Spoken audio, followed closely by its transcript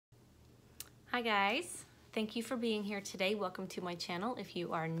Hi guys, thank you for being here today. Welcome to my channel. If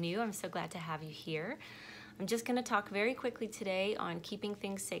you are new, I'm so glad to have you here. I'm just going to talk very quickly today on keeping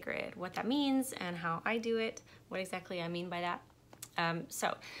things sacred, what that means and how I do it, what exactly I mean by that.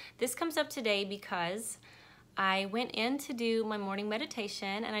 So this comes up today because I went in to do my morning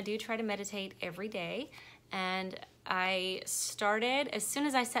meditation, and I do try to meditate every day, and I started, as soon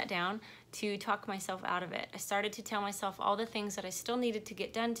as I sat down, to talk myself out of it. I started to tell myself all the things that I still needed to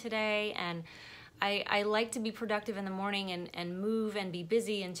get done today, and I like to be productive in the morning and move and be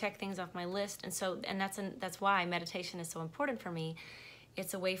busy and check things off my list, and that's why meditation is so important for me.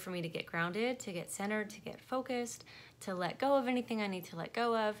 It's a way for me to get grounded, to get centered, to get focused, to let go of anything I need to let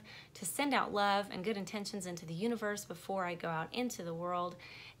go of, to send out love and good intentions into the universe before I go out into the world,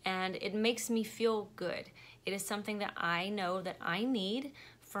 and it makes me feel good. It is something that I know that I need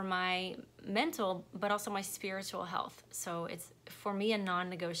for my mental, but also my spiritual health. So it's, for me, a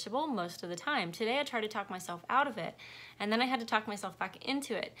non-negotiable most of the time. Today I tried to talk myself out of it, and then I had to talk myself back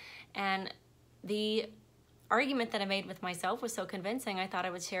into it. And the argument that I made with myself was so convincing, I thought I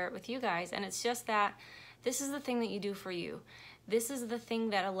would share it with you guys. And it's just that this is the thing that you do for you. This is the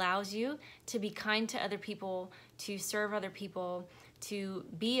thing that allows you to be kind to other people, to serve other people, to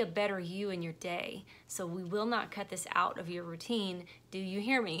be a better you in your day. So we will not cut this out of your routine. Do you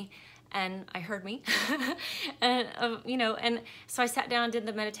hear me? And I heard me. And and so I sat down and did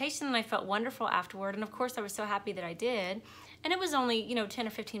the meditation, and I felt wonderful afterward. And of course I was so happy that I did. And it was only 10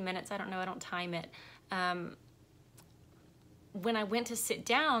 or 15 minutes. I don't know, I don't time it. When I went to sit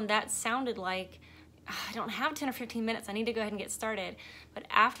down, that sounded like, I don't have 10 or 15 minutes. I need to go ahead and get started. But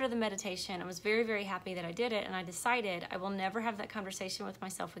after the meditation, I was very, very happy that I did it. And I decided I will never have that conversation with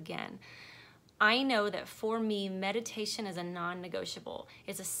myself again. I know that for me, meditation is a non-negotiable.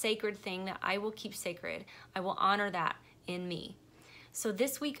 It's a sacred thing that I will keep sacred. I will honor that in me. So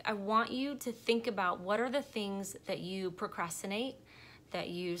this week, I want you to think about what are the things that you procrastinate, that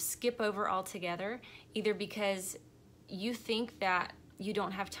you skip over altogether, either because you think that you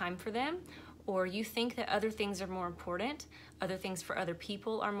don't have time for them, or you think that other things are more important, other things for other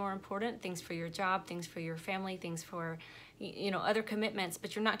people are more important, things for your job, things for your family, things for other commitments,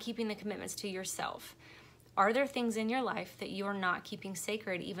 but you're not keeping the commitments to yourself. Are there things in your life that you are not keeping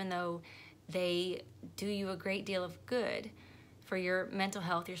sacred, even though they do you a great deal of good for your mental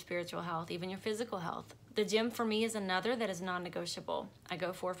health, your spiritual health, even your physical health? The gym for me is another that is non-negotiable. I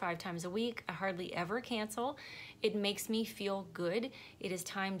go 4 or 5 times a week. I hardly ever cancel. It makes me feel good. It is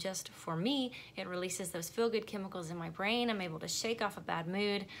time just for me. It releases those feel-good chemicals in my brain. I'm able to shake off a bad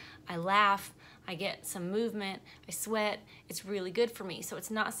mood. I laugh. I get some movement. I sweat. It's really good for me. So it's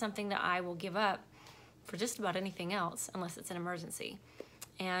not something that I will give up for just about anything else unless it's an emergency.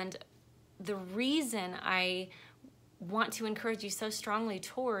 And the reason I want to encourage you so strongly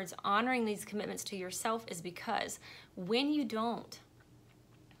towards honoring these commitments to yourself is because when you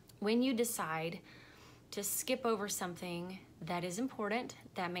decide to skip over something that is important,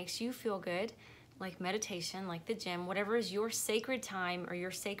 that makes you feel good, like meditation, like the gym, whatever is your sacred time or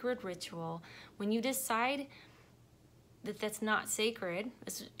your sacred ritual, when you decide that that's not sacred,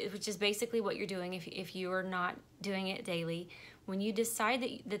 which is basically what you're doing if you're not doing it daily, when you decide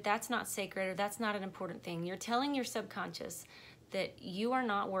that that's not sacred or that's not an important thing, you're telling your subconscious that you are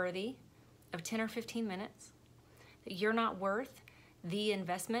not worthy of 10 or 15 minutes, that you're not worth the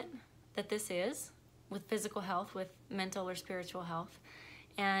investment that this is with physical health, with mental or spiritual health.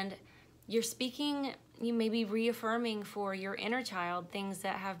 And you're speaking, you may be reaffirming for your inner child things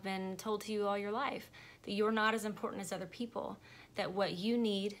that have been told to you all your life, that you're not as important as other people, that what you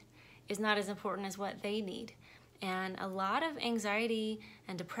need is not as important as what they need. And a lot of anxiety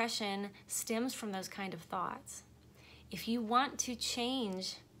and depression stems from those kind of thoughts. If you want to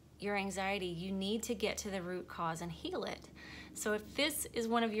change your anxiety, you need to get to the root cause and heal it. So if this is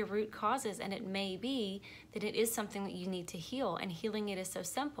one of your root causes, and it may be, that it is something that you need to heal, and healing it is so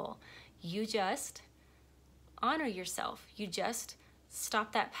simple. You just honor yourself. You just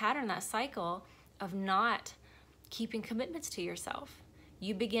stop that pattern, that cycle of not keeping commitments to yourself.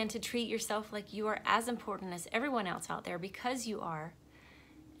 You begin to treat yourself like you are as important as everyone else out there, because you are.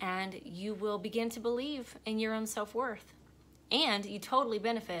 And you will begin to believe in your own self-worth. And you totally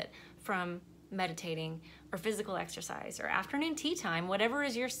benefit from meditating or physical exercise or afternoon tea time, whatever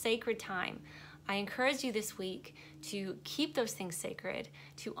is your sacred time. I encourage you this week to keep those things sacred,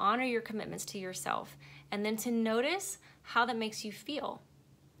 to honor your commitments to yourself, and then to notice how that makes you feel.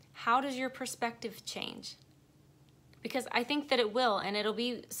 How does your perspective change? Because I think that it will, and it'll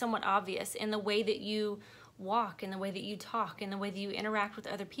be somewhat obvious in the way that you walk, in the way that you talk, in the way that you interact with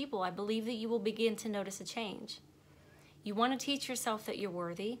other people. I believe that you will begin to notice a change. You want to teach yourself that you're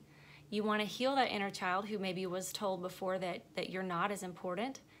worthy. You want to heal that inner child who maybe was told before that you're not as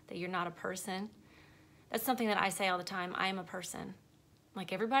important, that you're not a person. That's something that I say all the time. I am a person,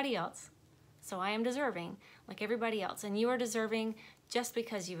 like everybody else. So I am deserving, like everybody else. And you are deserving just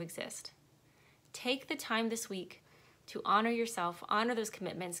because you exist. Take the time this week to honor yourself, honor those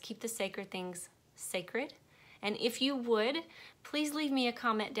commitments, keep the sacred things sacred. And if you would, please leave me a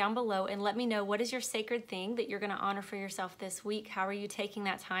comment down below and let me know, what is your sacred thing that you're going to honor for yourself this week? How are you taking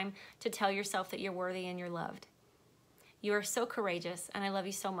that time to tell yourself that you're worthy and you're loved? You are so courageous, and I love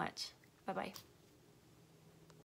you so much. Bye-bye.